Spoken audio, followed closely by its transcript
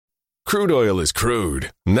Crude oil is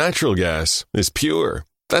crude. Natural gas is pure.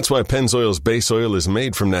 That's why Pennzoil's base oil is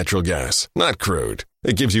made from natural gas, not crude.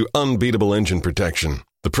 It gives you unbeatable engine protection.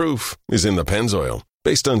 The proof is in the Pennzoil,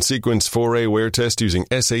 based on Sequence 4A wear test using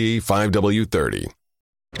SAE 5W30.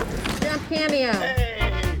 Jump cameo.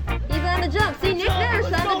 Hey. He's on the jump. See, Nick Nurse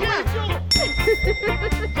on the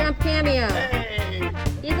jump. Jump cameo. Hey.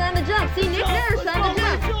 He's on the jump. See, Nick Nurse on the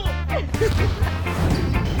jump.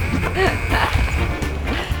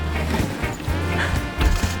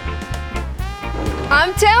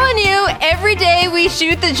 I'm telling you, every day we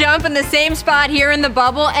shoot the jump in the same spot here in the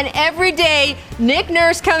bubble, and every day Nick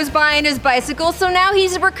Nurse comes by on his bicycle, so now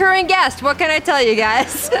he's a recurring guest. What can I tell you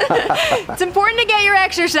guys? It's important to get your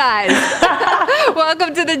exercise.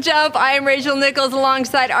 Welcome to the jump. I am Rachel Nichols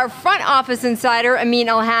alongside our front office insider, Amin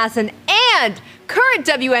Elhassan, and current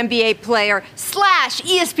WNBA player /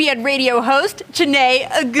 ESPN radio host, Chiney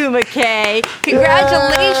Ogwumike.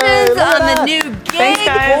 Congratulations on the new gig. Thanks,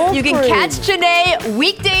 guys. You can catch Chiney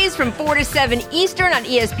weekdays from 4 to 7 Eastern on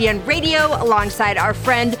ESPN Radio alongside our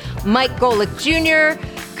friend Mike Golick Jr.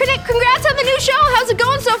 Congrats on the new show. How's it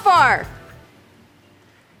going so far?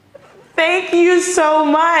 Thank you so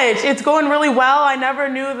much. It's going really well. I never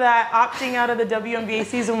knew that opting out of the WNBA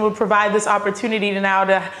season would provide this opportunity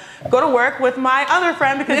to go to work with my other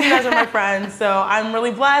friend, because you guys are my friends. So I'm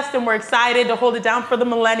really blessed, and we're excited to hold it down for the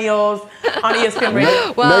millennials on ESPN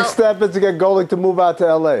Radio. Well, next step is to get Golick to move out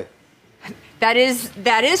to LA. That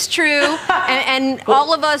is true, and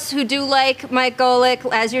all of us who do like Mike Golick,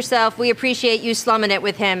 as yourself, we appreciate you slumming it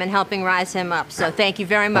with him and helping rise him up. So thank you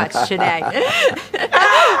very much, Chiney.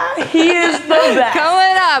 He is the best.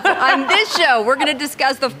 Coming up on this show, we're going to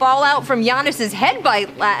discuss the fallout from Giannis' head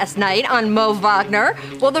bite last night on Mo Wagner.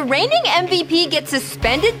 Will the reigning MVP get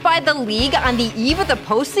suspended by the league on the eve of the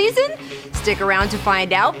postseason? Stick around to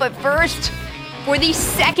find out, but first, for the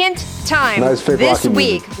second time this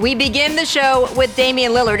week, we begin the show with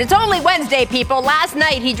Damian Lillard. It's only Wednesday, people. Last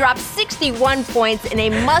night, he dropped 61 points in a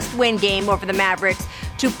must-win game over the Mavericks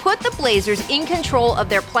to put the Blazers in control of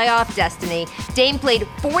their playoff destiny. Dame played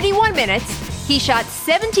 41 minutes. He shot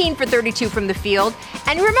 17 for 32 from the field.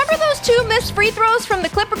 And remember those 2 missed free throws from the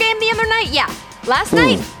Clipper game the other night? Yeah. Last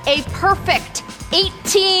night, a perfect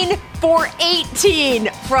 18 for 18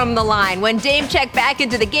 from the line. When Dame checked back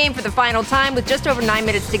into the game for the final time with just over 9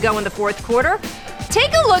 minutes to go in the fourth quarter.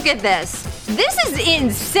 Take a look at this. This is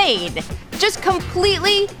insane. Just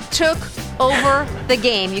completely took over the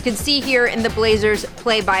game. You can see here in the Blazers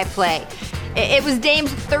play-by-play. It was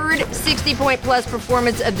Dame's third 60-point-plus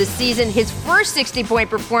performance of the season. His first 60-point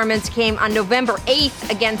performance came on November 8th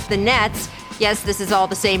against the Nets. Yes, this is all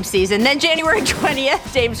the same season. Then January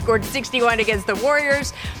 20th, Dame scored 61 against the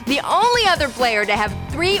Warriors. The only other player to have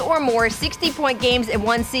 3 or more 60-point games in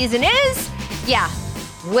one season is,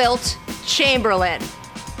 Wilt Chamberlain.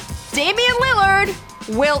 Damian Lillard,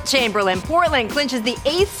 Wilt Chamberlain. Portland clinches the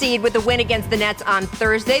 8th seed with a win against the Nets on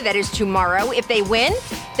Thursday. That is tomorrow. If they win,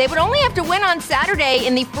 they would only have to win on Saturday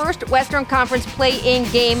in the first Western Conference play-in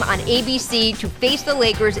game on ABC to face the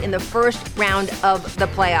Lakers in the first round of the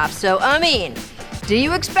playoffs. So, do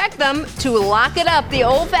you expect them to lock it up the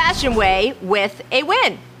old-fashioned way with a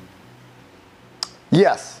win?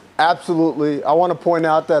 Yes, absolutely. I want to point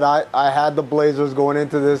out that I had the Blazers going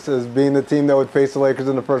into this as being the team that would face the Lakers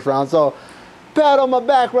in the first round. So, pat on my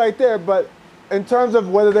back right there. But in terms of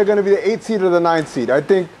whether they're going to be the 8th seed or the 9th seed, I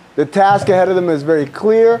think the task ahead of them is very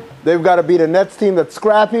clear. They've got to beat a Nets team that's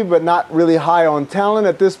scrappy but not really high on talent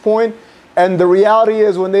at this point. And the reality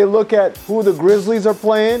is, when they look at who the Grizzlies are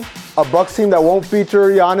playing, a Bucks team that won't feature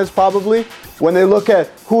Giannis probably. When they look at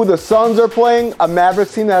who the Suns are playing, a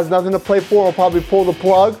Mavericks team that has nothing to play for will probably pull the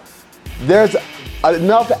plug. There's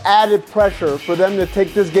enough added pressure for them to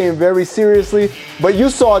take this game very seriously. But you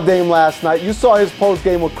saw Dame last night. You saw his post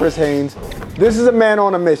game with Chris Haynes. This is a man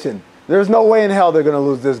on a mission. There's no way in hell they're going to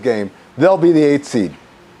lose this game. They'll be the 8th seed.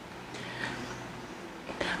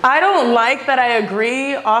 I don't like that I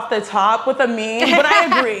agree off the top with Amin, but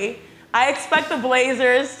I agree. I expect the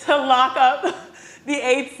Blazers to lock up the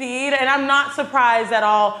 8th seed, and I'm not surprised at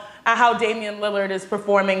all at how Damian Lillard is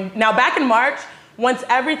performing. Now, back in March, once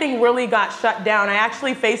everything really got shut down, I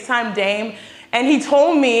actually FaceTimed Dame, and he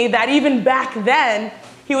told me that even back then,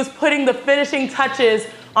 he was putting the finishing touches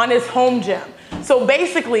on his home gym. So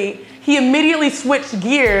basically, he immediately switched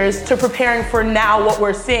gears to preparing for now what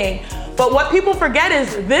we're seeing. But what people forget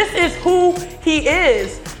is this is who he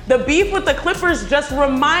is. The beef with the Clippers just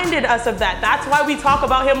reminded us of that. That's why we talk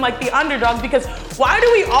about him like the underdog, because why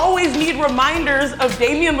do we always need reminders of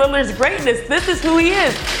Damian Lillard's greatness? This is who he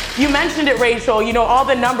is. You mentioned it, Rachel, all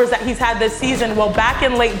the numbers that he's had this season. Well, back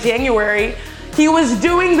in late January, he was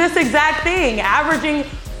doing this exact thing, averaging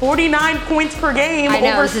 49 points per game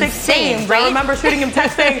over 6 games. Right? I remember shooting him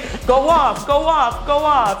text saying, go off, go off, go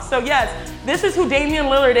off. So yes, this is who Damian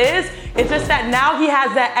Lillard is. It's just that now he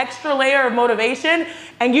has that extra layer of motivation,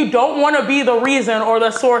 and you don't want to be the reason or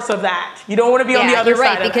the source of that. You don't want to be on the other side of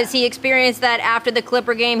that. You're right, because he experienced that after the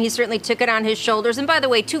Clipper game. He certainly took it on his shoulders. And by the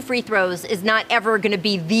way, 2 free throws is not ever going to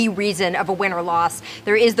be the reason of a win or loss.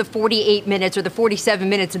 There is the 48 minutes or the 47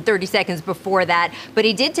 minutes and 30 seconds before that. But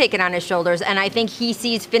he did take it on his shoulders, and I think he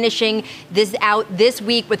sees finishing this out this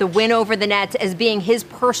week with a win over the Nets as being his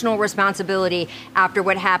personal responsibility after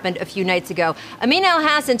what happened a few nights ago. Amin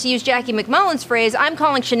Al-Hassan, to use Jackie McMullen's phrase, I'm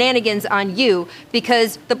calling shenanigans on you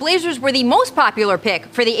because the Blazers were the most popular pick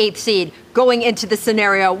for the 8th seed going into the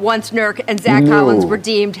scenario once Nurk and Zach Collins were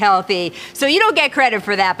deemed healthy. So you don't get credit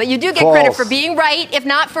for that, but you do get credit for being right. If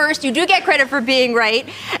not first, you do get credit for being right.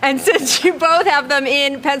 And since you both have them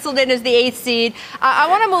penciled in as the 8th seed, I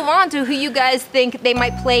want to move on to who you guys think they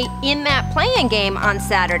might play in that play-in game on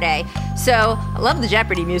Saturday. So I love the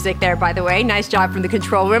Jeopardy music there, by the way. Nice job from the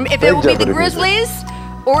control room. If it will be the Grizzlies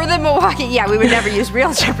or the Milwaukee, we would never use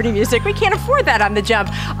real Jeopardy music. We can't afford that on the jump.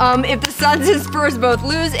 If the Suns and Spurs both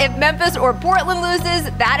lose, if Memphis or Portland loses,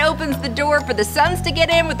 that opens the door for the Suns to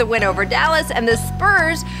get in with the win over Dallas, and the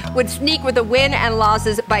Spurs would sneak with a win and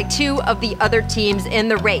losses by 2 of the other teams in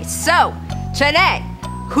the race. So, Chene,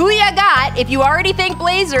 who you got? If you already think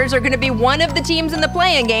Blazers are going to be one of the teams in the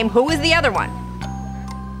play-in game, who is the other one?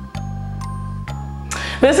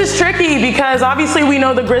 This is tricky because obviously we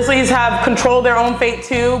know the Grizzlies have controlled their own fate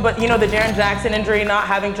too, but the Jaren Jackson injury, not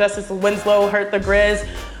having Justice Winslow hurt the Grizz.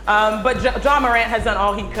 But John Morant has done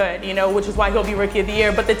all he could, which is why he'll be Rookie of the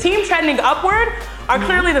Year. But the team trending upward are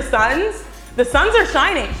clearly the Suns. The Suns are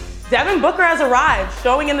shining. Devin Booker has arrived,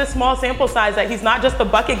 showing in this small sample size that he's not just a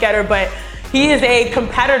bucket getter, but he is a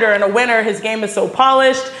competitor and a winner. His game is so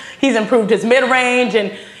polished. He's improved his mid-range,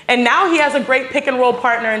 and now he has a great pick-and-roll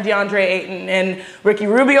partner in DeAndre Ayton. And Ricky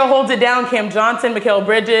Rubio holds it down, Cam Johnson, Mikal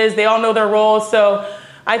Bridges, they all know their roles. So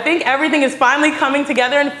I think everything is finally coming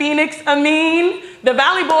together in Phoenix. The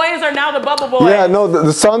Valley Boys are now the Bubble Boys. Yeah, no,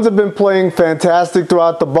 the Suns have been playing fantastic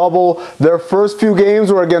throughout the bubble. Their first few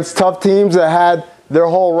games were against tough teams that had their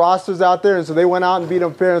whole rosters out there, and so they went out and beat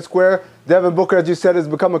them fair and square. Devin Booker, as you said, has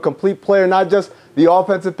become a complete player, not just the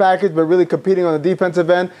offensive package, but really competing on the defensive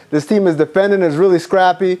end. This team is defending, is really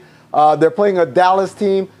scrappy. They're playing a Dallas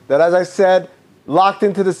team that, as I said, locked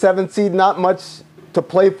into the 7th seed, not much to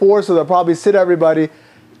play for, so they'll probably sit everybody.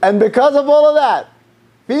 And because of all of that,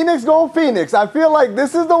 Phoenix going Phoenix. I feel like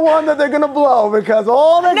this is the one that they're going to blow because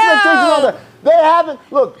all the expectations on there. They haven't,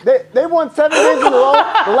 look, they won 7 games in a row.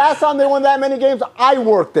 The last time they won that many games, I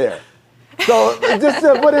worked there. So just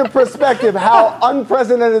to put in perspective how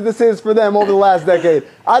unprecedented this is for them over the last decade,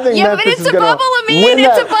 I think Memphis is going to win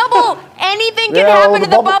that. But it's a bubble, It's a bubble. Anything can happen in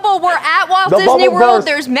the bubble. We're at Walt Disney World.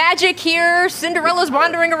 There's magic here. Cinderella's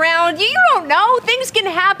wandering around. You don't know. Things can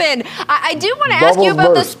happen. I do want to ask you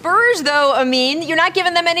about the Spurs, though, Amin. You're not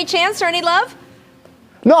giving them any chance or any love?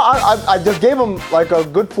 No, I just gave them like a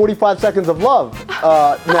good 45 seconds of love.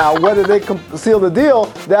 Now, whether they seal the deal,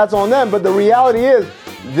 that's on them. But the reality is,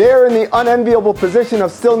 they're in the unenviable position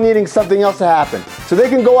of still needing something else to happen. So they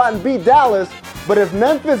can go out and beat Dallas, but if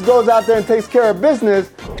Memphis goes out there and takes care of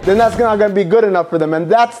business, then that's not going to be good enough for them. And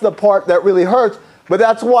that's the part that really hurts. But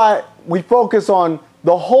that's why we focus on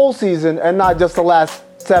the whole season and not just the last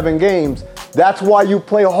 7 games. That's why you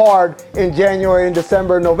play hard in January and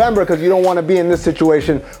December and November, because you don't want to be in this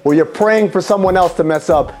situation where you're praying for someone else to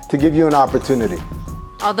mess up to give you an opportunity.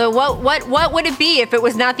 Although, what would it be if it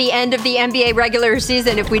was not the end of the NBA regular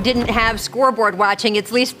season, if we didn't have scoreboard watching?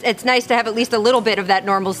 It's nice to have at least a little bit of that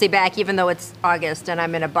normalcy back, even though it's August and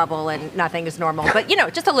I'm in a bubble and nothing is normal. But,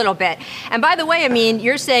 just a little bit. And by the way,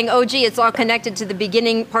 you're saying, it's all connected to the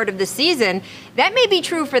beginning part of the season. That may be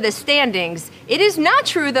true for the standings. It is not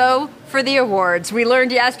true, though, for the awards. We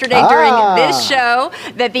learned yesterday during this show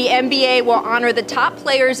that the NBA will honor the top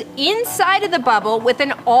players inside of the bubble with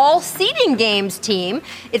an all-seeding games team.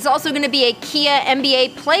 It's also going to be a Kia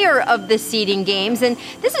NBA Player of the Seeding Games, and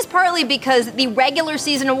this is partly because the regular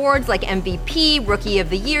season awards like MVP, Rookie of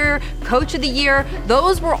the Year, Coach of the Year,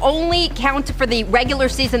 those were only counted for the regular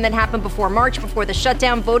season that happened before March, before the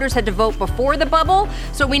shutdown. Voters had to vote before the bubble,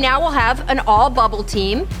 so we now will have an all-bubble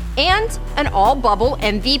team and an all-bubble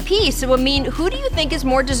MVP. So, who do you think is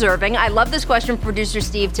more deserving? I love this question from producer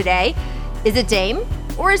Steve today. Is it Dame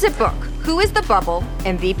or is it Book? Who is the bubble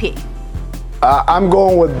MVP? I'm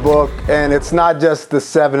going with Book, and it's not just the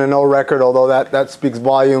 7-0 record, although that speaks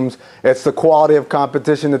volumes. It's the quality of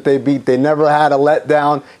competition that they beat. They never had a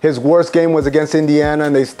letdown. His worst game was against Indiana,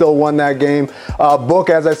 and they still won that game.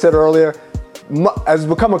 Book, as I said earlier, has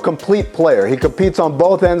become a complete player. He competes on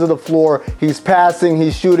both ends of the floor. He's passing,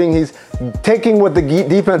 he's shooting, he's taking what the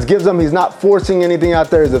defense gives him. He's not forcing anything out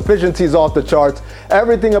there. His efficiency's off the charts.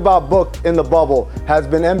 Everything about Book in the bubble has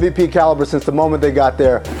been MVP caliber since the moment they got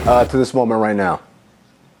there to this moment right now.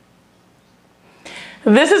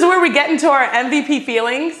 This is where we get into our MVP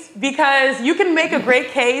feelings, because you can make a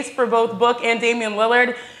great case for both Book and Damian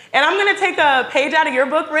Lillard. And I'm going to take a page out of your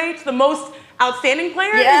book, Rach. The most outstanding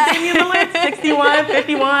player is Damian Lillard, 61,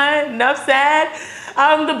 51, enough said.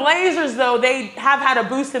 The Blazers, though, they have had a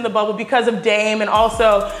boost in the bubble because of Dame, and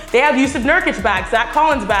also they have Yusuf Nurkic back, Zach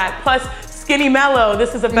Collins back, plus Skinny Melo.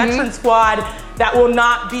 This is a veteran squad that will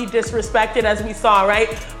not be disrespected, as we saw, right?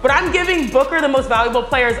 But I'm giving Booker the most valuable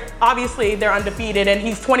players. Obviously, they're undefeated, and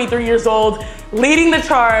he's 23 years old, leading the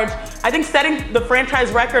charge. I think setting the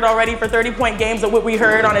franchise record already for 30-point games of what we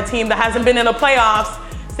heard on a team that hasn't been in the playoffs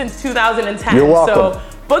since 2010. You're welcome. So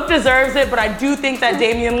Book deserves it, but I do think that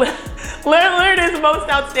Damian Lillard is most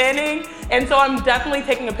outstanding. And so I'm definitely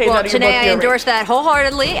taking a page out of your book. Janae, I endorse that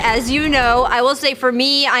wholeheartedly. As you know, I will say for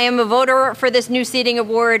me, I am a voter for this new seeding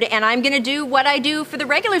award, and I'm going to do what I do for the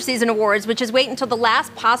regular season awards, which is wait until the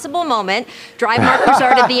last possible moment, drive Mark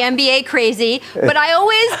Broussard of the NBA crazy. But I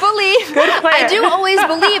do always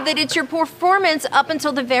believe that it's your performance up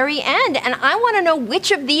until the very end. And I want to know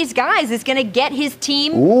which of these guys is going to get his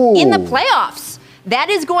team in the playoffs.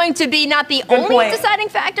 That is going to be not the only deciding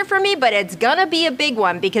factor for me, but it's going to be a big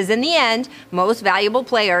one, because in the end, most valuable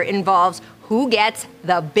player involves who gets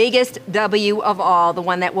the biggest W of all, the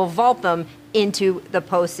one that will vault them into the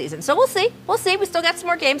postseason. So we'll see. We'll see. We still got some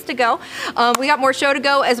more games to go. We got more show to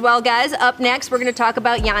go as well, guys. Up next, we're going to talk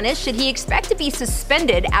about Giannis. Should he expect to be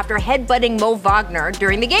suspended after headbutting Mo Wagner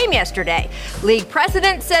during the game yesterday? League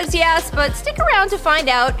president says yes, but stick around to find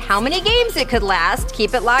out how many games it could last.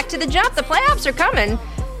 Keep it locked to the jump. The playoffs are coming.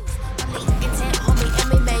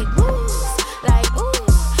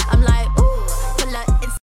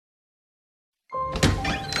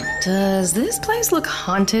 Does this place look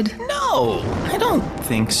haunted? No, I don't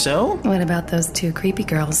think so. What about those two creepy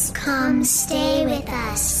girls? Come stay with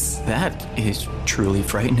us. That is truly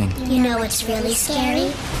frightening. You know what's really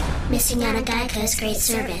scary? Missing out on Geico's great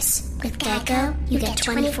service. With Geico, you get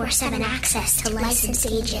 24/7 access to licensed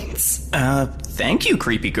agents. Thank you,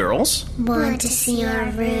 creepy girls. Want to see our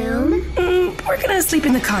room? We're gonna sleep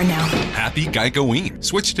in the car now. Happy Geico-ween.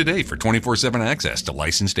 Switch today for 24/7 access to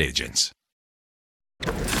licensed agents.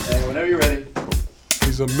 Hey, whenever you're ready.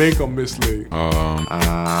 He's a make or miss league.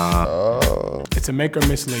 It's a make or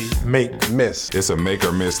miss league. Miss. It's a make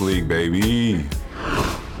or miss league, baby.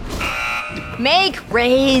 Make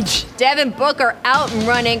rage. Devin Booker out and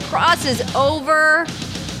running, crosses over,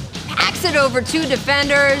 packs it over two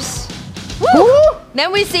defenders. Woo!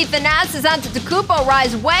 Then we see Thanasis Antetokounmpo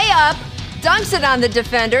rise way up, dunks it on the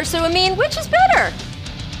defender. So, I mean, which is better?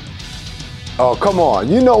 Oh, come on.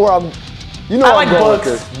 You know where I'm going with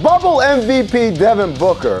this. Bubble MVP Devin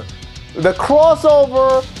Booker. The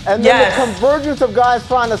crossover and then the convergence of guys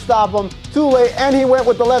trying to stop him. Too late, and he went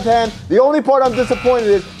with the left hand. The only part I'm disappointed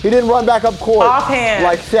is he didn't run back up court offhand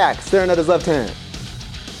like Shaq staring at his left hand.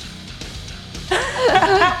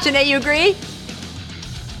 Janae, you agree?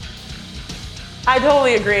 I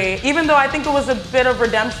totally agree. Even though I think it was a bit of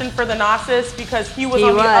redemption for the Gnosis, because he was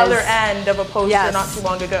on the other end of a poster not too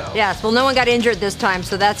long ago. Yes, well, no one got injured this time,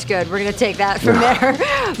 so that's good. We're going to take that from there.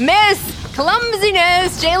 Miss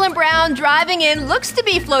clumsiness. Jaylen Brown driving in, looks to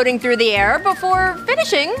be floating through the air before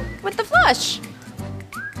finishing with the flush.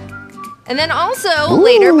 And then also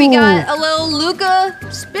later we got a little Luka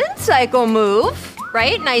spin cycle move,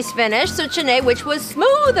 right? Nice finish. So Janae, which was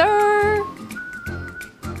smoother?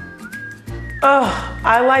 Oh,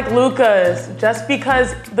 I like Luka's, just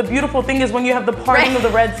because the beautiful thing is when you have the parting of the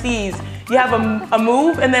Red Seas, you have a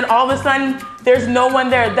move, and then all of a sudden, there's no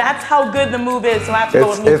one there. That's how good the move is, so I have to go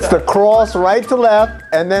with Luka. It's the cross right to left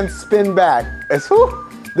and then spin back.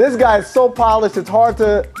 This guy is so polished, it's hard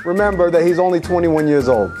to remember that he's only 21 years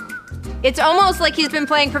old. It's almost like he's been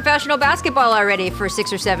playing professional basketball already for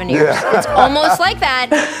 6 or 7 years. Yeah. It's almost like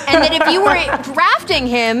that. And that if you were drafting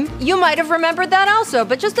him, you might have remembered that also.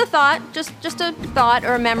 But just a thought, just a thought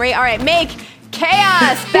or a memory. All right, make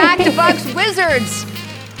chaos. Back to Bucks Wizards.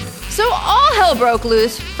 So all hell broke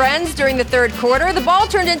loose, friends, during the third quarter. The ball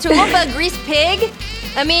turned into a little greased pig.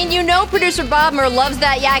 I mean, you know producer Bob Murr loves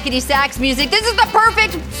that yakety sax music. This is the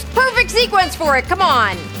perfect sequence for it. Come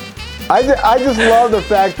on. I just love the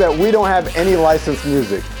fact that we don't have any licensed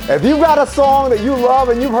music. If you've got a song that you love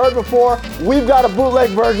and you've heard before, we've got a bootleg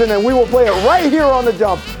version and we will play it right here on The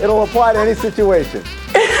Jump. It'll apply to any situation.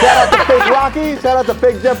 Shout out to Fake Rocky, shout out to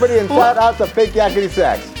Fake Jeopardy, and shout out to Fake Yakety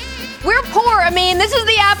Sax. We're poor. I mean, this is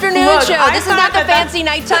the afternoon show. This is not the fancy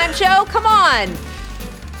nighttime show. Come on.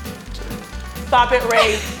 Stop it,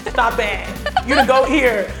 Ray. Stop it. You're the GOAT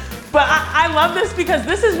here. But I love this because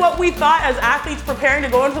this is what we thought as athletes preparing to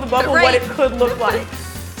go into the bubble, what it could look like.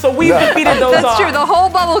 So we've defeated those That's true. The whole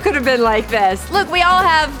bubble could have been like this. Look, we all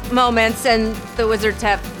have moments, and the Wizards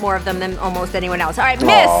have more of them than almost anyone else. All right,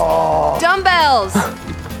 Miss Dumbbells.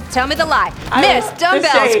 Tell me the lie. Miss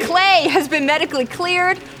Dumbbells. Clay has been medically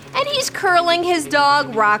cleared, and he's curling his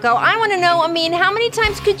dog, Rocco. I want to know, how many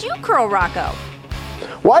times could you curl Rocco?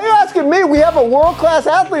 Why are you asking me? We have a world-class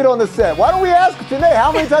athlete on the set. Why don't we ask Janae,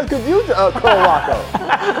 how many times could you curl Rocco?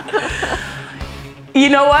 You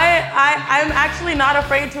know what? I'm actually not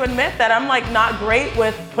afraid to admit that I'm not great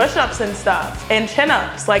with push-ups and stuff and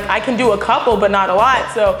chin-ups. I can do a couple, but not a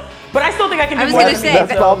lot. But I still think I can do more than me.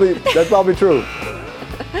 That's probably true.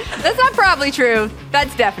 That's not probably true.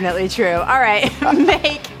 That's definitely true. All right,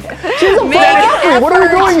 make what are we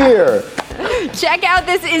doing here? Check out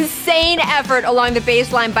this insane effort along the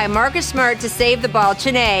baseline by Marcus Smart to save the ball.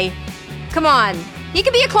 Chiney, come on. He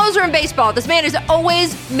could be a closer in baseball. This man is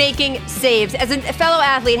always making saves. As a fellow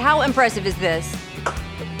athlete, how impressive is this?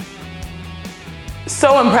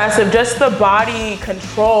 So impressive. Just the body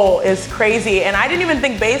control is crazy. And I didn't even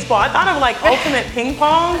think baseball. I thought of ultimate ping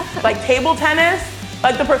pong, table tennis.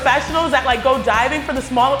 The professionals that go diving for the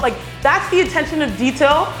small, that's the attention to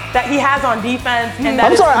detail that he has on defense. And that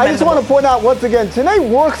I'm sorry, I just want to point out once again, Janae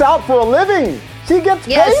works out for a living. She gets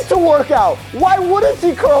paid to work out. Why wouldn't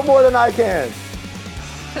she curl more than I can?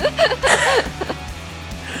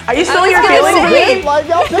 Are you still here feeling me?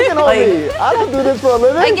 Y'all picking on me. I don't do this for a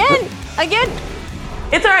living. Again.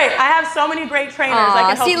 It's all right. I have so many great trainers. I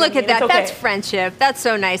can help see, look at that. Okay. That's friendship. That's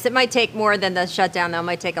so nice. It might take more than the shutdown, though. It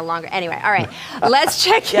might take a longer. Anyway, all right. Let's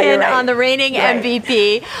check in on the reigning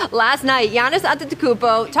MVP. Last night, Giannis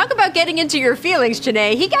Antetokounmpo. Talk about getting into your feelings,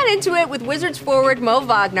 Janae. He got into it with Wizards forward Mo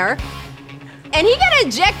Wagner. And he got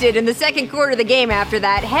ejected in the second quarter of the game after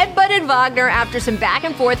that. Headbutted Wagner after some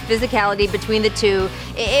back-and-forth physicality between the two.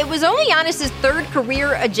 It was only Giannis' third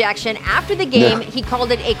career ejection. After the game, he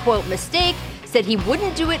called it a, quote, mistake. Said he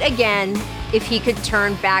wouldn't do it again if he could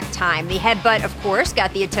turn back time. The headbutt, of course,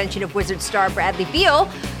 got the attention of Wizards star Bradley Beal.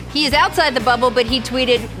 He is outside the bubble, but he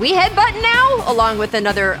tweeted, "We headbutt now?" along with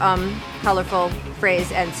another colorful phrase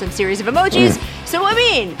and some series of emojis. So,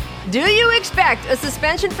 do you expect a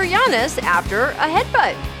suspension for Giannis after a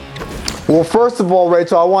headbutt? Well, first of all,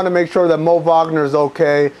 Rachel, I want to make sure that Mo Wagner is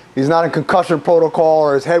okay. He's not in concussion protocol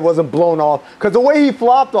or his head wasn't blown off. Because the way he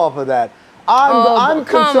flopped off of that, I'm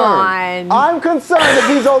concerned. I'm concerned if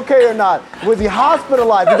he's okay or not. Was he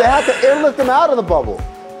hospitalized? Did they have to airlift him out of the bubble?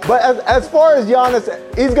 But as far as Giannis,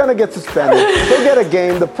 he's going to get suspended. They get a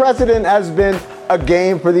game. The precedent has been a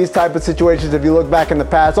game for these type of situations. If you look back in the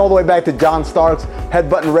past, all the way back to John Starks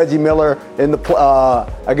headbutting Reggie Miller in the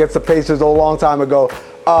against the Pacers a long time ago.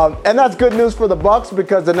 And that's good news for the Bucks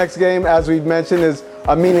because the next game, as we've mentioned, is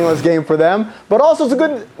a meaningless game for them. But also it's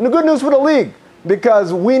good news for the league.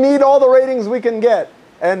 Because we need all the ratings we can get.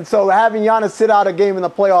 And so having Giannis sit out a game in the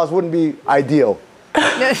playoffs wouldn't be ideal.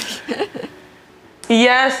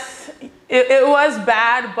 Yes, it was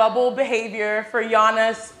bad bubble behavior for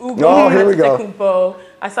Giannis Antetokounmpo.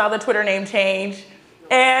 I saw the Twitter name change.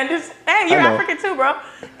 And, hey, you're African too, bro.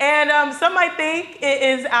 And some might think it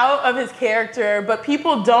is out of his character, but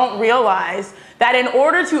people don't realize that in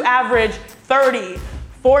order to average 30,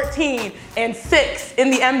 14, and 6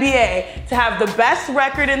 in the NBA, to have the best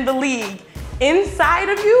record in the league, inside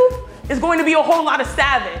of you is going to be a whole lot of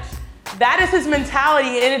savage. That is his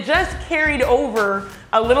mentality, and it just carried over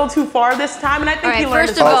a little too far this time, and I think he learned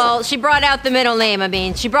First of all, she brought out the middle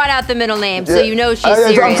name. She brought out the middle name, so you know she's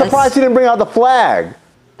serious. I'm surprised she didn't bring out the flag.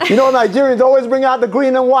 You know, Nigerians always bring out the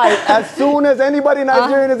green and white as soon as anybody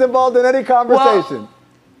Nigerian is involved in any conversation. Well,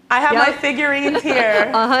 I have my figurines here.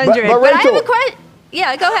 100. But I have a question.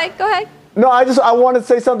 Yeah, go ahead. No, I want to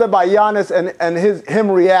say something about Giannis and him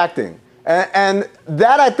reacting. And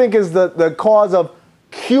that, I think, is the cause of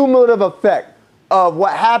cumulative effect of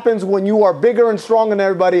what happens when you are bigger and stronger than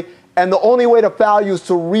everybody, and the only way to foul you is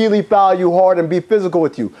to really foul you hard and be physical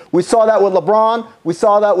with you. We saw that with LeBron. We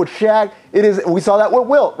saw that with Shaq. We saw that with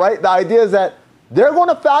Wilt, right? The idea is that they're going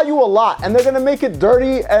to foul you a lot, and they're going to make it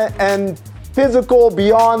dirty and physical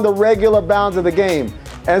beyond the regular bounds of the game.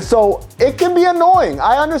 And so it can be annoying.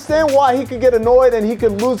 I understand why he could get annoyed and he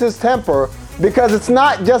could lose his temper, because it's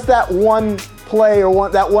not just that one play or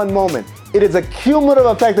that one moment. It is a cumulative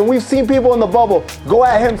effect, and we've seen people in the bubble go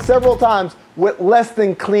at him several times with less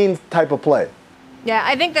than clean type of play. Yeah,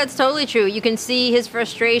 I think that's totally true. You can see his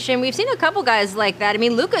frustration. We've seen a couple guys like that. I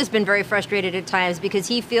mean, Luka's been very frustrated at times because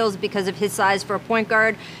he feels because of his size for a point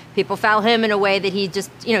guard, people foul him in a way that he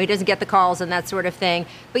just, he doesn't get the calls and that sort of thing.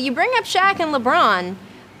 But you bring up Shaq and LeBron.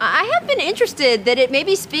 I have been interested that it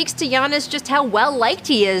maybe speaks to Giannis just how well liked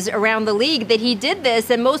he is around the league that he did this,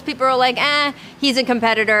 and most people are like, he's a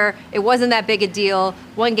competitor. It wasn't that big a deal.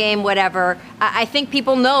 One game, whatever. I think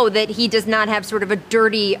people know that he does not have sort of a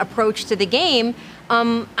dirty approach to the game.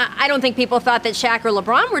 I don't think people thought that Shaq or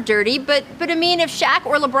LeBron were dirty, but I mean, if Shaq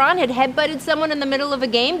or LeBron had headbutted someone in the middle of a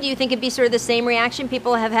game, do you think it'd be sort of the same reaction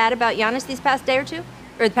people have had about Giannis these past day or two,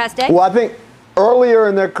 or the past day? Well, I think earlier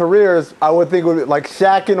in their careers, I would think it would be like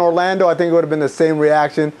Shaq in Orlando, I think it would have been the same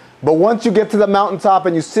reaction. But once you get to the mountaintop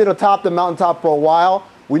and you sit atop the mountaintop for a while,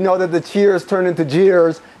 we know that the cheers turn into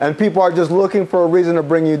jeers and people are just looking for a reason to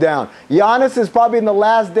bring you down. Giannis is probably in the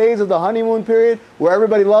last days of the honeymoon period where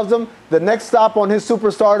everybody loves him. The next stop on his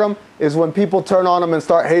superstardom is when people turn on him and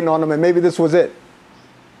start hating on him, and maybe this was it.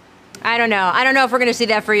 I don't know. I don't know if we're going to see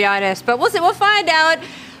that for Giannis, but we'll see. We'll find out.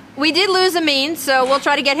 We did lose Amin, so we'll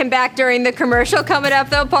try to get him back during the commercial. Coming up,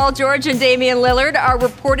 though, Paul George and Damian Lillard are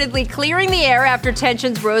reportedly clearing the air after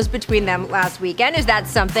tensions rose between them last weekend. Is that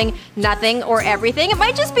something, nothing, or everything? It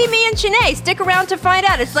might just be me and Shanae. Stick around to find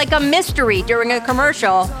out. It's like a mystery during a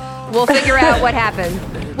commercial. We'll figure out what happened.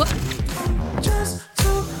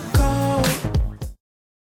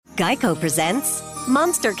 Geico presents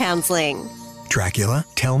Monster Counseling. Dracula,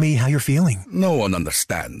 tell me how you're feeling. No one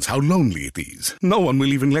understands how lonely it is. No one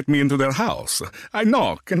will even let me into their house. I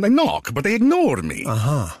knock and I knock, but they ignore me.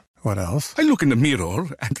 Uh-huh. What else? I look in the mirror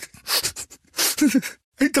and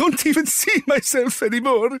I don't even see myself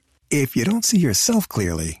anymore. If you don't see yourself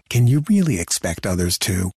clearly, can you really expect others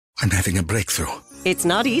to? I'm having a breakthrough. It's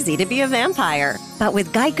not easy to be a vampire, but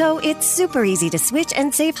with Geico, it's super easy to switch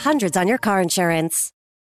and save hundreds on your car insurance.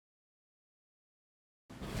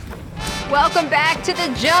 Welcome back to The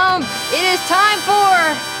Jump. It is time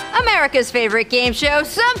for America's favorite game show,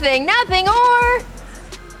 Something, Nothing, or...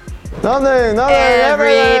 Nothing,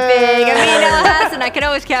 everything. Amin El-Hassan, I can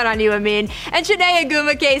always count on you, Amin. And Shanae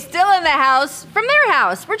Agumake still in the house, from their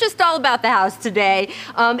house. We're just all about the house today.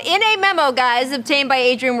 In a memo, guys, obtained by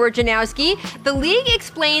Adrian Wojnarowski, the league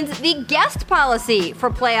explains the guest policy for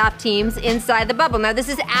playoff teams inside the bubble. Now, this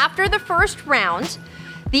is after the first round.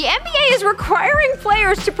 The NBA is requiring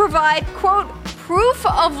players to provide, quote, proof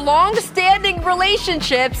of long-standing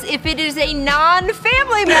relationships if it is a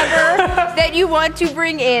non-family member that you want to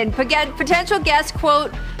bring in. Potential guests,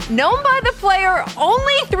 quote, known by the player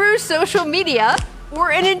only through social media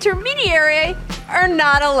or an intermediary are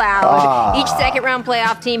not allowed. Each second-round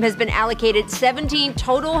playoff team has been allocated 17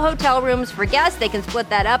 total hotel rooms for guests. They can split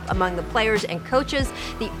that up among the players and coaches.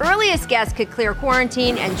 The earliest guests could clear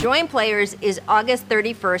quarantine and join players is August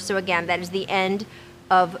 31st. So again, that is the end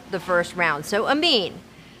of the first round. So Amin,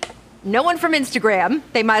 no one from Instagram.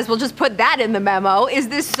 They might as well just put that in the memo. Is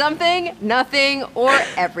this something, nothing, or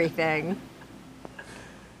everything?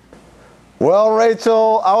 Well,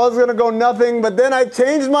 Rachel, I was going to go nothing, but then I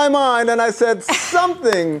changed my mind and I said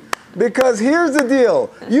something, because here's the deal.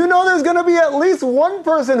 You know there's going to be at least one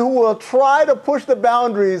person who will try to push the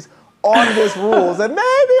boundaries on this rules. And maybe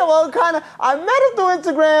I met him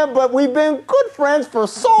through Instagram, but we've been good friends for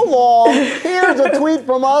so long. Here's a tweet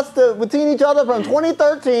from us between each other from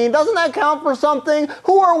 2013. Doesn't that count for something?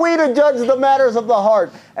 Who are we to judge the matters of the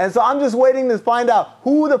heart? And so I'm just waiting to find out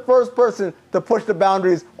who the first person to push the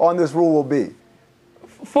boundaries on this rule will be.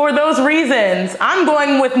 For those reasons, I'm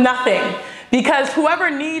going with nothing, because whoever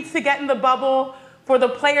needs to get in the bubble for the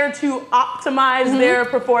player to optimize their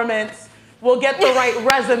performance will get the right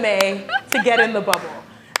resume to get in the bubble.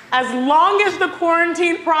 As long as the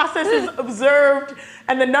quarantine process is observed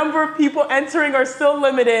and the number of people entering are still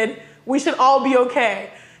limited, we should all be okay.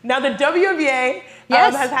 Now, the WNBA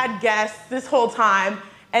has had guests this whole time,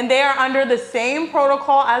 and they are under the same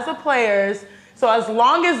protocol as the players. So as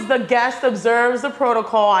long as the guest observes the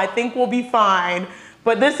protocol, I think we'll be fine.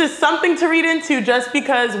 But this is something to read into just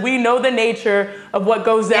because we know the nature of what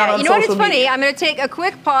goes down on social media. You know what? It's funny. I'm going to take a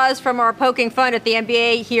quick pause from our poking fun at the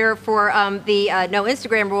NBA here for the no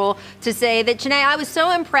Instagram rule to say that, Janae, I was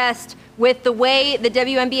so impressed with the way the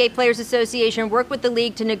WNBA Players Association worked with the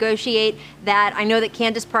league to negotiate that. I know that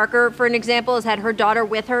Candace Parker, for an example, has had her daughter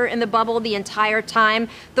with her in the bubble the entire time.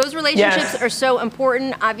 Those relationships are so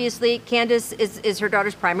important. Obviously, Candace is her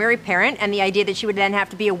daughter's primary parent, and the idea that she would then have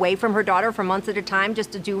to be away from her daughter for months at a time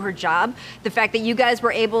just to do her job. The fact that you guys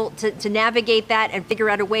were able to navigate that and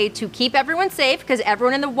figure out a way to keep everyone safe, because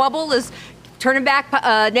everyone in the bubble is turning back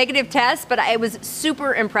negative tests, but it was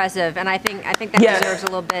super impressive, and I think that deserves a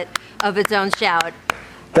little bit of its own shout.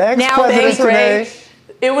 Thanks, President Janae.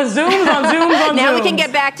 It was Zooms on Zooms on Now Zooms. we can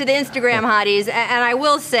get back to the Instagram hotties. And I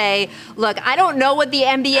will say, look, I don't know what the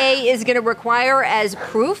NBA is going to require as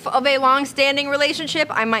proof of a long-standing relationship.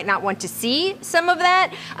 I might not want to see some of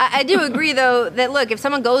that. I do agree, though, that, look, if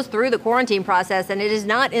someone goes through the quarantine process, and it is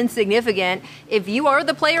not insignificant, if you are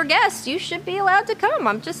the player guest, you should be allowed to come.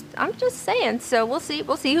 I'm just saying. So we'll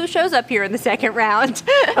see who shows up here in the second round.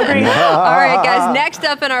 Agreed. All right, guys, next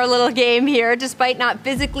up in our little game here, despite not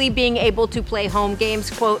physically being able to play home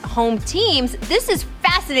games, quote, home teams. This is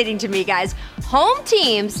fascinating to me, guys. Home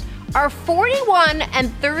teams are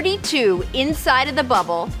 41-32 inside of the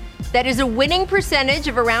bubble. That is a winning percentage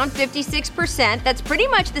of around 56%. That's pretty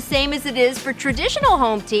much the same as it is for traditional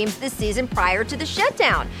home teams this season prior to the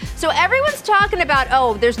shutdown. So everyone's talking about,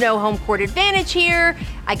 oh, there's no home court advantage here.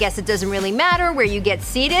 I guess it doesn't really matter where you get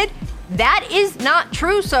seated. That is not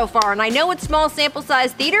true so far. And I know it's small sample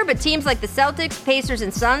size theater, but teams like the Celtics, Pacers,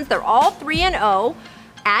 and Suns, they're all 3-0.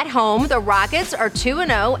 At home. The Rockets are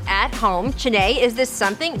 2-0 at home. Janae, is this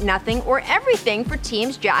something, nothing, or everything for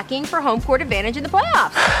teams jockeying for home court advantage in the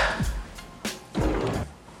playoffs?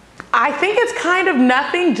 I think it's kind of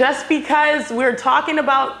nothing, just because we're talking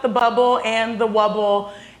about the bubble and the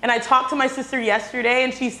wubble. And I talked to my sister yesterday,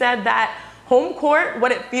 and she said that home court,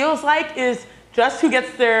 what it feels like is just who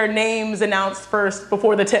gets their names announced first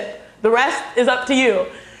before the tip. The rest is up to you.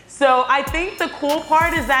 So I think the cool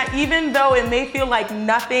part is that even though it may feel like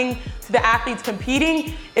nothing to the athletes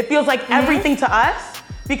competing, it feels like everything to us,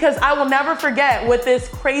 because I will never forget with this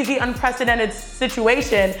crazy, unprecedented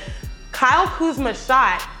situation, Kyle Kuzma's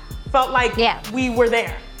shot felt like we were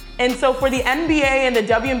there. And so for the NBA and the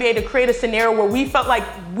WNBA to create a scenario where we felt like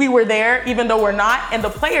we were there, even though we're not, and the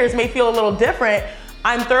players may feel a little different,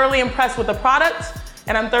 I'm thoroughly impressed with the product,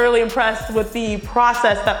 and I'm thoroughly impressed with the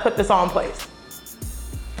process that put this all in place.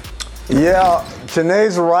 Yeah,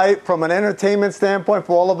 Janae's right. From an entertainment standpoint,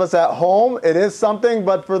 for all of us at home, it is something.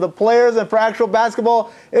 But for the players and for actual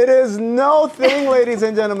basketball, it is no thing, ladies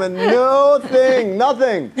and gentlemen. No thing,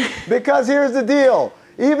 nothing. Because here's the deal.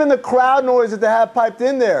 Even the crowd noise that they have piped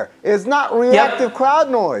in there is not reactive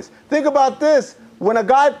crowd noise. Think about this. When a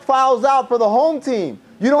guy fouls out for the home team,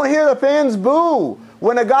 you don't hear the fans boo.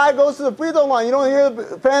 When a guy goes to the free throw line, you don't hear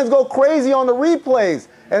the fans go crazy on the replays.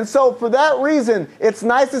 And so for that reason, it's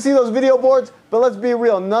nice to see those video boards, but let's be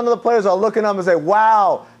real. None of the players are looking up and say,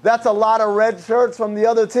 wow, that's a lot of red shirts from the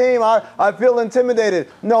other team. I feel intimidated.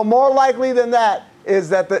 No, more likely than that is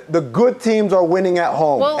that the good teams are winning at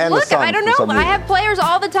home. Well, and look, the Suns, I don't know. I have players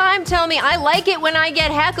all the time tell me I like it when I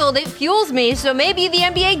get heckled. It fuels me. So maybe the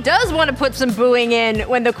NBA does want to put some booing in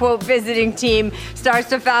when the, quote, visiting team starts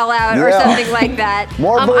to foul out or something like that.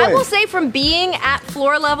 More booing. I will say, from being at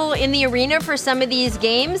floor level in the arena for some of these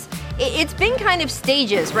games, it's been kind of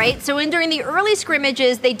stages, right? So during the early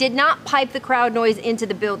scrimmages, they did not pipe the crowd noise into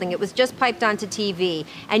the building. It was just piped onto TV.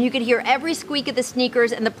 And you could hear every squeak of the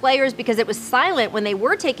sneakers, and the players, because it was silent when they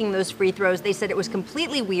were taking those free throws, they said it was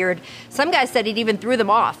completely weird. Some guys said it even threw them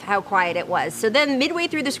off how quiet it was. So then midway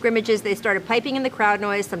through the scrimmages, they started piping in the crowd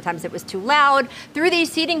noise. Sometimes it was too loud. Through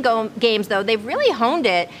these seeding games, though, they've really honed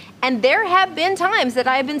it. And there have been times that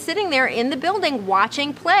I've been sitting there in the building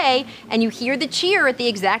watching play, and you hear the cheer at the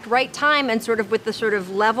exact right time and sort of with the sort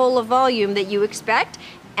of level of volume that you expect.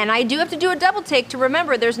 And I do have to do a double take to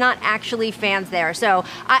remember there's not actually fans there. So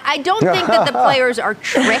I don't think that the players are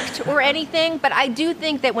tricked or anything, but I do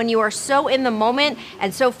think that when you are so in the moment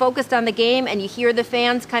and so focused on the game and you hear the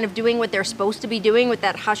fans kind of doing what they're supposed to be doing with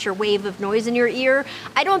that hush or wave of noise in your ear,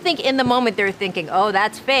 I don't think in the moment they're thinking, oh,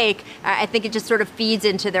 that's fake. I think it just sort of feeds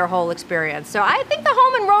into their whole experience. So I think the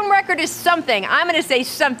home and road record is something. I'm going to say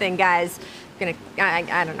something, guys.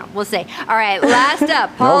 I don't know. We'll see. All right, last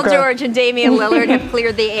up, Paul George and Damian Lillard have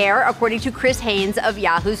cleared the air, according to Chris Haynes of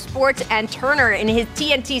Yahoo Sports and Turner in his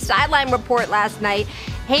TNT sideline report last night.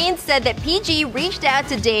 Haynes said that PG reached out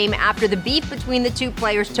to Dame after the beef between the two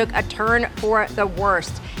players took a turn for the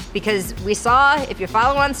worst. Because we saw, if you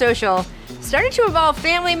follow on social, started to involve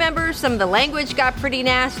family members. Some of the language got pretty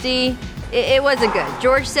nasty. It wasn't good.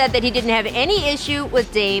 George said that he didn't have any issue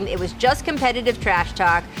with Dame. It was just competitive trash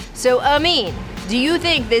talk. So, Amin, do you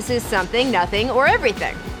think this is something, nothing, or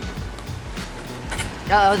everything?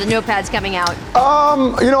 Uh-oh, the notepad's coming out.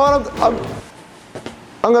 You know what?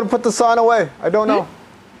 I'm going to put the sign away. I don't know.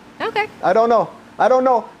 Okay. I don't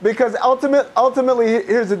know because ultimately,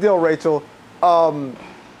 here's the deal, Rachel.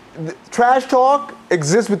 Trash talk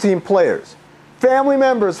exists between players, family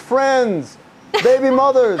members, friends, baby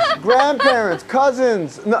mothers, grandparents,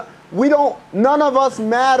 cousins. None of us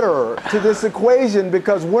matter to this equation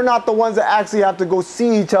because we're not the ones that actually have to go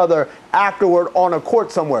see each other afterward on a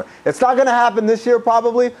court somewhere. It's not going to happen this year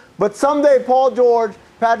probably, but someday Paul George,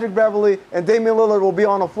 Patrick Beverley, and Damian Lillard will be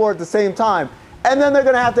on the floor at the same time. And then they're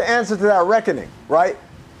going to have to answer to that reckoning, right?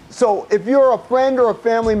 So if you're a friend or a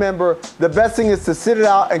family member, the best thing is to sit it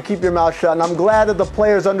out and keep your mouth shut. And I'm glad that the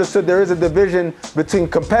players understood there is a division between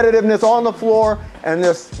competitiveness on the floor and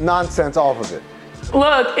this nonsense off of it.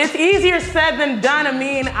 Look, it's easier said than done. I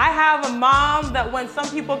mean, I have a mom that when some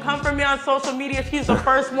people come for me on social media, she's the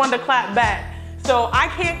first one to clap back. So I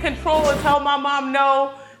can't control and tell my mom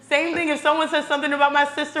no. Same thing if someone says something about my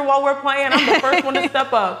sister while we're playing, I'm the first one to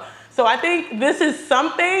step up. So I think this is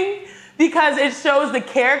something because it shows the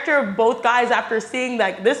character of both guys after seeing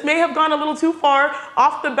that this may have gone a little too far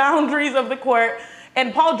off the boundaries of the court.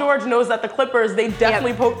 And Paul George knows that the Clippers, they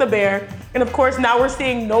definitely poked the bear. And of course, now we're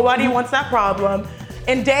seeing nobody wants that problem.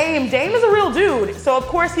 And Dame is a real dude. So of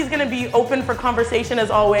course he's gonna be open for conversation as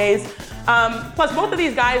always. Plus both of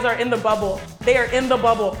these guys are in the bubble. They are in the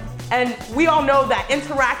bubble. And we all know that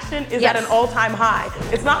interaction is at an all-time high.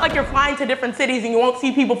 It's not like you're flying to different cities and you won't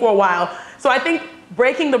see people for a while. So I think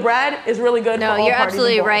breaking the bread is really good for all parties. No, you're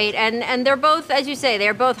absolutely right. And they're both, as you say,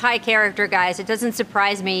 they're both high character guys. It doesn't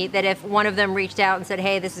surprise me that if one of them reached out and said,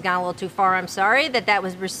 hey, this has gone a little too far, I'm sorry, that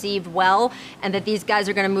was received well and that these guys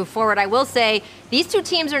are going to move forward. I will say these two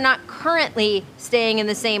teams are not currently staying in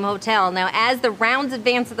the same hotel. Now, as the rounds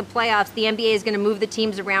advance to the playoffs, the NBA is going to move the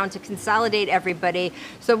teams around to consolidate everybody.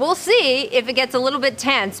 So we'll see if it gets a little bit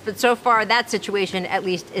tense, but so far that situation at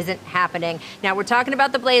least isn't happening. Now, we're talking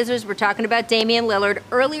about the Blazers. We're talking about Damian Lillard.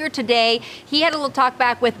 Earlier today, he had a little talk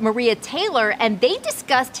back with Maria Taylor, and they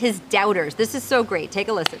discussed his doubters. This is so great. Take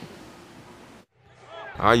a listen.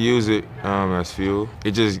 I use it as fuel.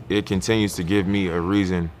 It continues to give me a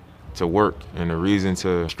reason to work and a reason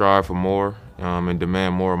to strive for more and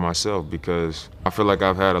demand more of myself because I feel like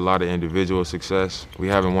I've had a lot of individual success. We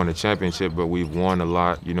haven't won a championship, but we've won a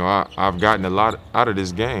lot. You know, I've gotten a lot out of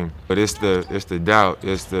this game, but it's the doubt,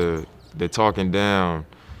 it's the talking down,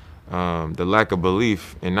 the lack of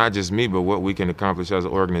belief, and not just me, but what we can accomplish as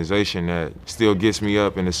an organization that still gets me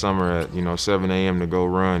up in the summer at 7 a.m. to go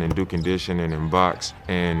run and do conditioning and box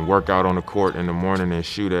and work out on the court in the morning and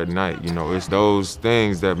shoot at night. It's those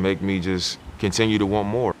things that make me just continue to want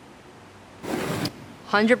more.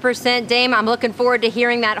 100% Dame. I'm looking forward to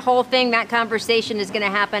hearing that whole thing. That conversation is going to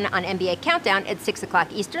happen on NBA Countdown at 6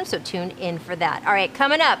 o'clock Eastern, so tune in for that. All right,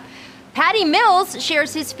 coming up, Patty Mills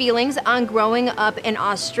shares his feelings on growing up in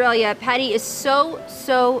Australia. Patty is so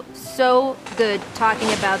good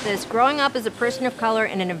talking about this. Growing up as a person of color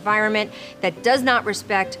in an environment that does not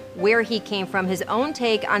respect where he came from, his own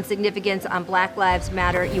take on significance on Black Lives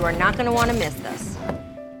Matter. You are not going to want to miss this.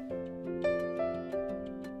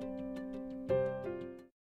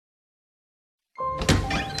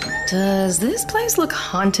 Does this place look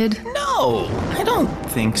haunted? No, I don't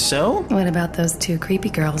think so. What about those two creepy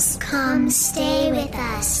girls? Come stay with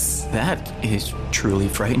us. That is truly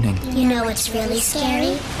frightening. You know what's really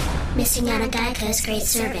scary? Missing out on Geico's great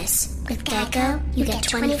service. With Geico, you get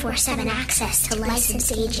 24/7 access to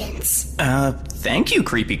licensed agents. Thank you,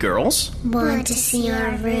 creepy girls. Want to see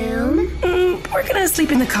our room? We're gonna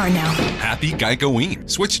sleep in the car now. Happy Geico-ween.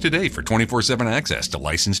 Switch today for 24/7 access to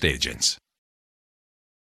licensed agents.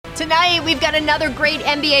 Tonight, we've got another great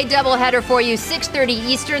NBA doubleheader for you. 6:30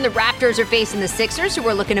 Eastern, the Raptors are facing the Sixers, who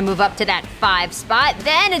are looking to move up to that 5 spot.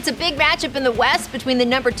 Then it's a big matchup in the West between the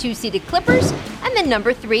number 2 seeded Clippers and the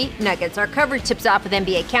number 3 Nuggets. Our coverage tips off with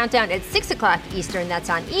NBA Countdown at 6 o'clock Eastern. That's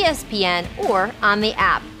on ESPN or on the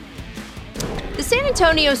app. The San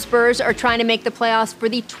Antonio Spurs are trying to make the playoffs for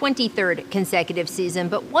the 23rd consecutive season,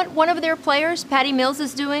 but what one of their players, Patty Mills,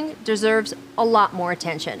 is doing deserves a lot more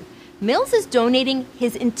attention. Mills is donating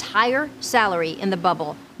his entire salary in the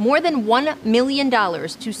bubble, more than $1 million,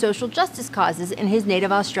 to social justice causes in his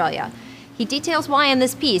native Australia. He details why in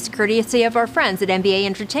this piece, courtesy of our friends at NBA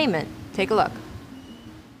Entertainment. Take a look.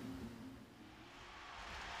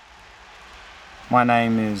 My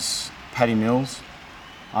name is Patty Mills.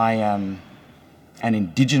 I am an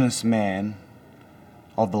Indigenous man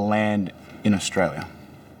of the land in Australia.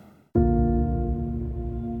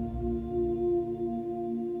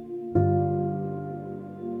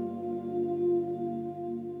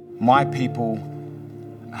 my people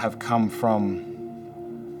have come from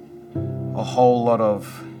a whole lot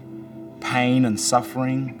of pain and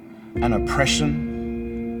suffering and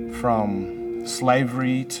oppression, from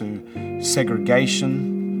slavery to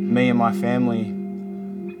segregation. Me and my family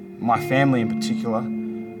in particular,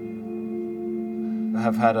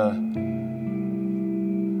 have had a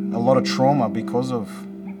lot of trauma because of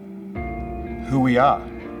who we are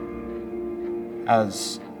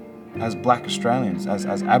as Black Australians,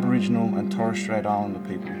 as Aboriginal and Torres Strait Islander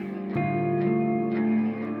people.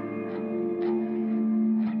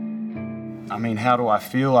 I mean, how do I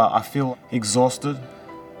feel? I feel exhausted,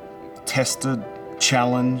 tested,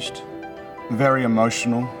 challenged, very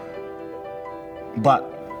emotional. But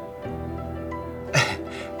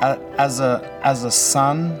as a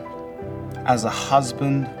son, as a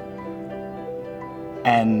husband,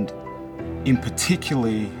 and in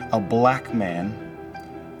particularly a black man,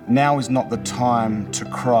 now is not the time to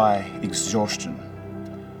cry exhaustion.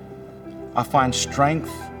 I find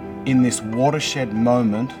strength in this watershed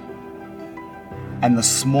moment and the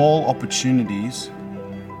small opportunities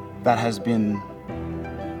that has been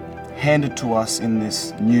handed to us in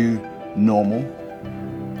this new normal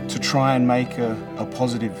to try and make a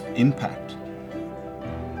positive impact.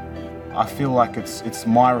 I feel like it's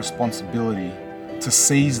my responsibility to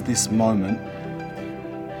seize this moment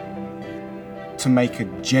to make a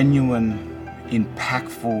genuine,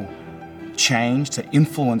 impactful change, to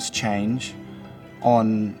influence change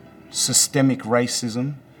on systemic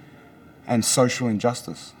racism and social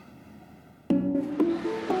injustice.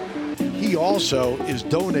 He also is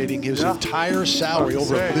donating his entire salary,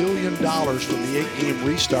 over $1 billion from the 8-game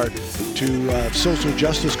restart, to social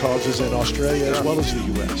justice causes in Australia as well as the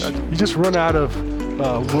U.S. You just run out of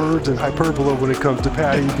words and hyperbole when it comes to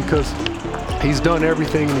Patty, because he's done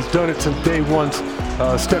everything, and he's done it since day one,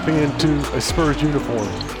 stepping into a Spurs uniform.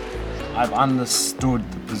 I've understood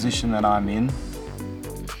the position that I'm in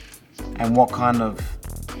and what kind of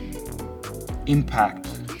impact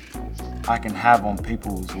I can have on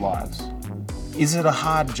people's lives. Is it a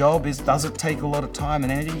hard job? Does it take a lot of time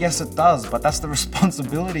and energy? Yes, it does, but that's the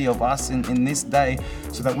responsibility of us in this day,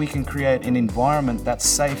 so that we can create an environment that's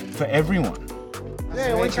safe for everyone.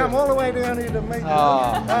 Yeah, we come all the way down here to meet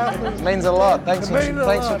you. It means a lot. Thanks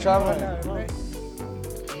for traveling.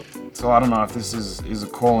 So I don't know if this is a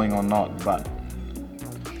calling or not, but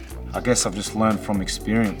I guess I've just learned from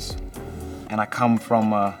experience. And I come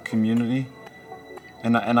from a community,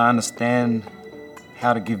 and I understand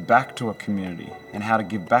how to give back to a community and how to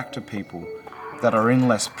give back to people that are in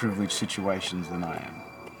less privileged situations than I am.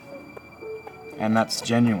 And that's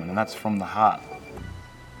genuine, and that's from the heart.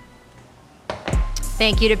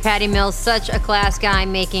 Thank you to Patty Mills, such a class guy,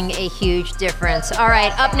 making a huge difference. All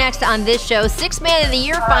right, up next on this show, 6th Man of the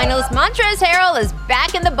Year finalist Montrezl Harrell is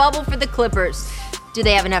back in the bubble for the Clippers. Do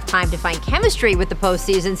they have enough time to find chemistry with the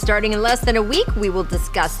postseason starting in less than a week? We will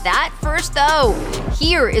discuss that. First, though,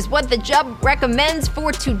 here is what the Jub recommends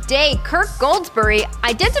for today. Kirk Goldsberry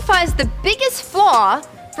identifies the biggest flaw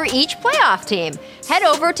for each playoff team. Head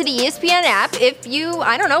over to the ESPN app if you,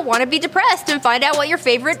 want to be depressed and find out what your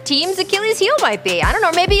favorite team's Achilles heel might be.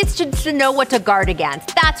 Maybe it's to know what to guard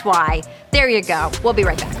against. That's why. There you go. We'll be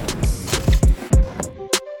right back.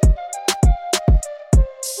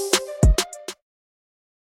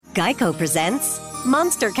 Geico presents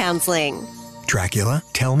Monster Counseling. Dracula,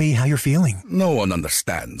 tell me how you're feeling. No one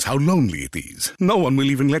understands how lonely it is. No one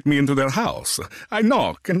will even let me into their house. I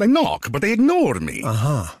knock and I knock, but they ignore me.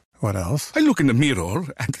 Uh-huh. What else? I look in the mirror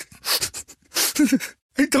and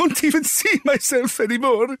I don't even see myself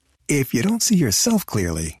anymore. If you don't see yourself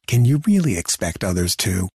clearly, can you really expect others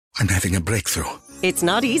to? I'm having a breakthrough. It's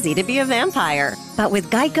not easy to be a vampire, but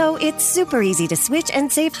with Geico, it's super easy to switch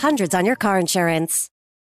and save hundreds on your car insurance.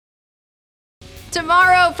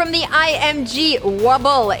 Tomorrow from the IMG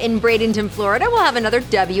Wubble in Bradenton, Florida, we'll have another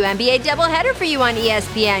WNBA doubleheader for you on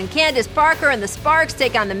ESPN. Candace Parker and the Sparks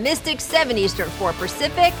take on the Mystics, 7 Eastern, 4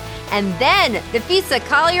 Pacific. And then Nafisa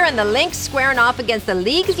Collier and the Lynx squaring off against the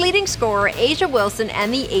league's leading scorer, Asia Wilson,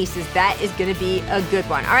 and the Aces. That is going to be a good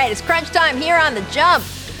one. All right, it's crunch time here on The Jump.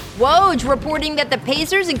 Woj reporting that the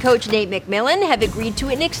Pacers and coach Nate McMillan have agreed to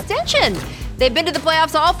an extension. They've been to the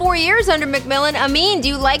playoffs all 4 years under McMillan. Amin, do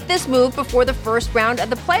you like this move before the first round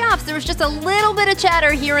of the playoffs? There was just a little bit of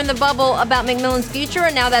chatter here in the bubble about McMillan's future,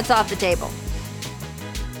 and now that's off the table.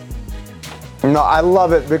 No, I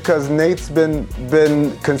love it because Nate's been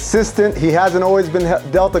consistent. He hasn't always been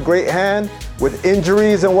dealt a great hand with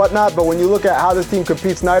injuries and whatnot, but when you look at how this team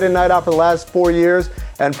competes night in, night out for the last 4 years,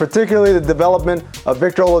 and particularly the development of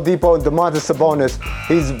Victor Oladipo and Domantas Sabonis.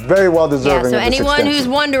 He's very well deserving of this extension. Yeah, so anyone who's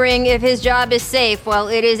wondering if his job is safe, well,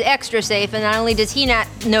 it is extra safe, and not only does he not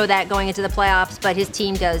know that going into the playoffs, but his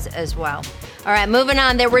team does as well. All right, moving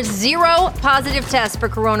on. There were 0 positive tests for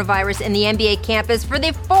coronavirus in the NBA campus for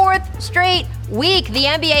the 4th straight week. The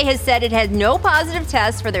NBA has said it had no positive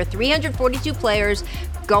tests for their 342 players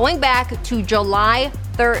going back to July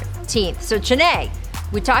 13th. So, Chanae,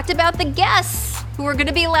 we talked about the guests who are going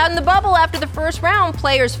to be allowed in the bubble after the first round.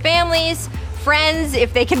 Players' families, friends,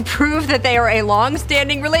 if they can prove that they are a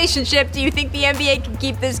long-standing relationship. Do you think the NBA can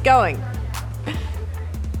keep this going?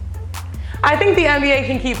 I think the NBA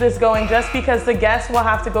can keep this going just because the guests will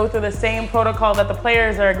have to go through the same protocol that the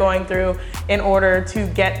players are going through in order to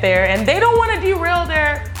get there. And they don't want to derail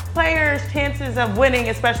their players' chances of winning,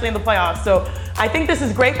 especially in the playoffs. So I think this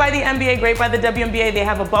is great by the NBA, great by the WNBA. They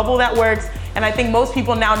have a bubble that works. And I think most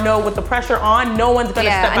people now know with the pressure on, no one's going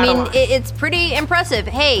to step out of line. It's pretty impressive.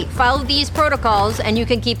 Hey, follow these protocols and you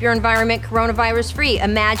can keep your environment coronavirus free.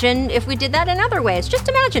 Imagine if we did that in other ways. Just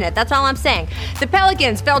imagine it. That's all I'm saying. The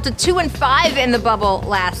Pelicans fell to 2-5 in the bubble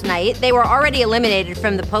last night. They were already eliminated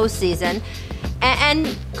from the postseason.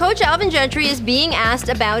 And Coach Alvin Gentry is being asked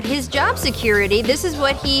about his job security. This is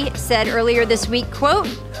what he said earlier this week, quote,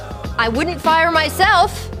 "I wouldn't fire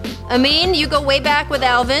myself." Amin, you go way back with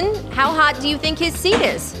Alvin. How hot do you think his seat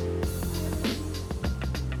is?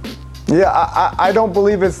 Yeah, I don't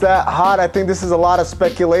believe it's that hot. I think this is a lot of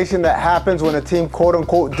speculation that happens when a team, quote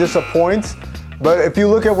unquote, disappoints. But if you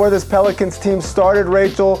look at where this Pelicans team started,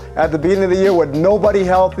 Rachel, at the beginning of the year with nobody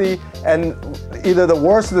healthy and either the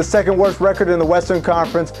worst or the second worst record in the Western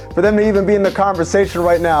Conference, for them to even be in the conversation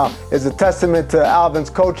right now is a testament to Alvin's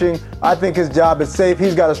coaching. I think his job is safe.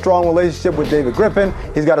 He's got a strong relationship with David Griffin.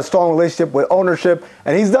 He's got a strong relationship with ownership,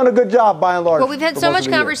 and he's done a good job by and large. Well, we've had so much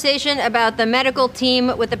conversation about the medical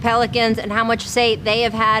team with the Pelicans and how much say they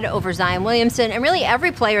have had over Zion Williamson and really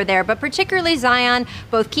every player there, but particularly Zion,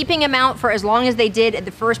 both keeping him out for as long as they did at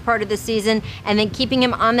the first part of the season and then keeping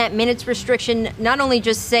him on that minutes restriction, not only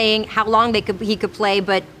just saying how long he could play,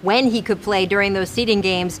 but when he could play during those seeding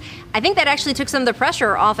games. I think that actually took some of the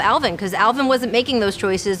pressure off Alvin because Alvin wasn't making those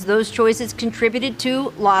choices. Those choices contributed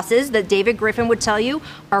to losses that David Griffin would tell you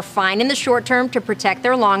are fine in the short term to protect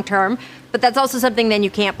their long term, but that's also something then you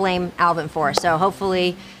can't blame Alvin for. So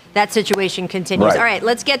hopefully that situation continues. Right. All right,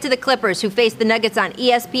 let's get to the Clippers, who face the Nuggets on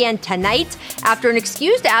ESPN tonight after an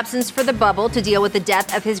excused absence for the bubble to deal with the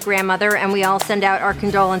death of his grandmother, and we all send out our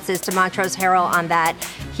condolences to Montrezl Harrell on that.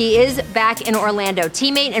 He is back in Orlando.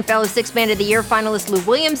 Teammate and fellow Sixth Man of the Year finalist Lou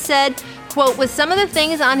Williams said, quote, "With some of the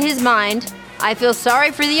things on his mind, I feel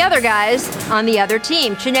sorry for the other guys on the other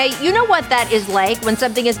team." Chanae, you know what that is like when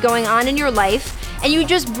something is going on in your life and you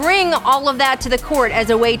just bring all of that to the court as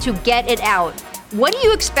a way to get it out. What do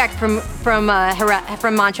you expect from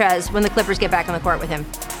Montrez when the Clippers get back on the court with him?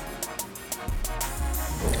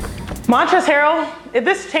 Montrezl Harrell,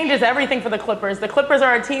 this changes everything for the Clippers. The Clippers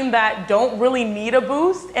are a team that don't really need a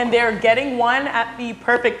boost, and they're getting one at the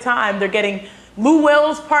perfect time. They're getting Lou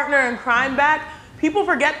Will's partner in crime back. People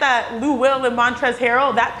forget that Lou Will and Montrezl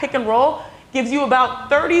Harrell, that pick and roll, gives you about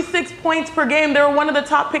 36 points per game. They're one of the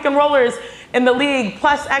top pick and rollers in the league,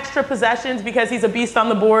 plus extra possessions because he's a beast on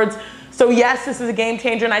the boards. So yes, this is a game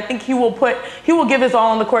changer, and I think he will give his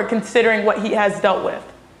all on the court considering what he has dealt with.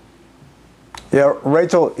 Yeah,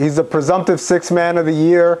 Rachel, he's a presumptive Sixth Man of the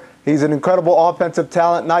Year. He's an incredible offensive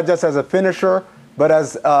talent, not just as a finisher, but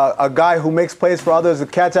as a guy who makes plays for others, to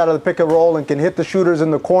catch out of the pick and roll and can hit the shooters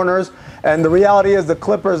in the corners. And the reality is the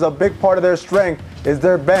Clippers, a big part of their strength is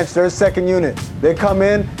their bench, their second unit. They come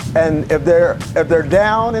in, and if they're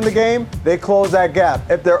down in the game, they close that gap.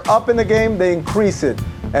 If they're up in the game, they increase it.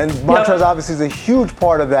 And Montrezl obviously is a huge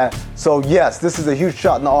part of that. So, yes, this is a huge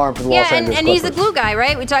shot in the arm for the Los Angeles Clippers. And he's the glue guy,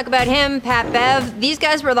 right? We talk about him, Pat Bev. These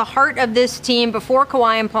guys were the heart of this team before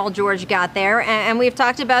Kawhi and Paul George got there. And we've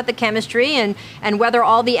talked about the chemistry and whether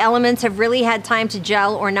all the elements have really had time to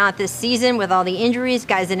gel or not this season with all the injuries,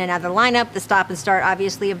 guys in and out of the lineup, the stop and start,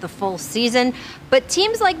 obviously, of the full season. But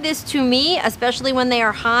teams like this, to me, especially when they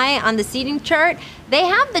are high on the seeding chart, they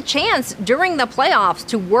have the chance during the playoffs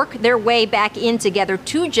to work their way back in together,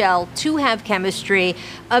 to gel, to have chemistry.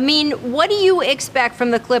 I mean, what do you expect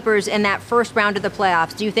from the Clippers in that first round of the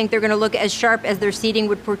playoffs? Do you think they're going to look as sharp as their seeding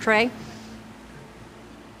would portray?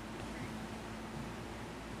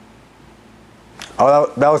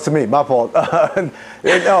 Oh, that was to me, my fault.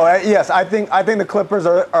 Yes, I think the Clippers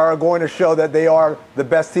are going to show that they are the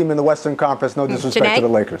best team in the Western Conference. No disrespect to the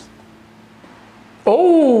Lakers.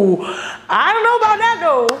 Oh, I don't know about that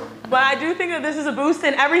though, but I do think that this is a boost,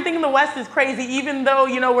 and everything in the West is crazy. Even though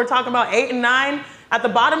we're talking about 8 and 9, at the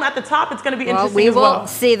bottom, at the top, it's going to be interesting we as well. will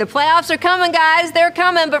see. The playoffs are coming, guys. They're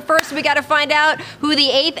coming. But first, we got to find out who the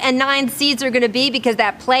 8th and 9th seeds are going to be because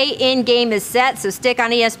that play-in game is set. So stick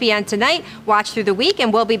on ESPN tonight, watch through the week,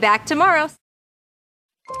 and we'll be back tomorrow.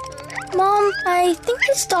 Mom, I think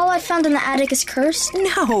this doll I found in the attic is cursed.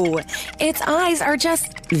 No, its eyes are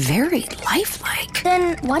just very lifelike.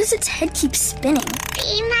 Then why does its head keep spinning?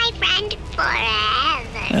 Be my friend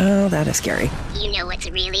forever. Oh, that is scary. You know what's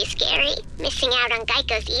really scary? Missing out on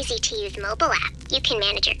Geico's easy-to-use mobile app. You can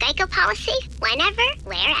manage your Geico policy whenever,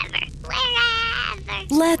 wherever.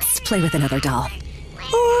 Let's play with another doll.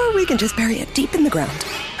 Or we can just bury it deep in the ground.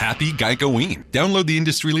 Happy Geico-ween. Download the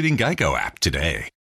industry-leading Geico app today.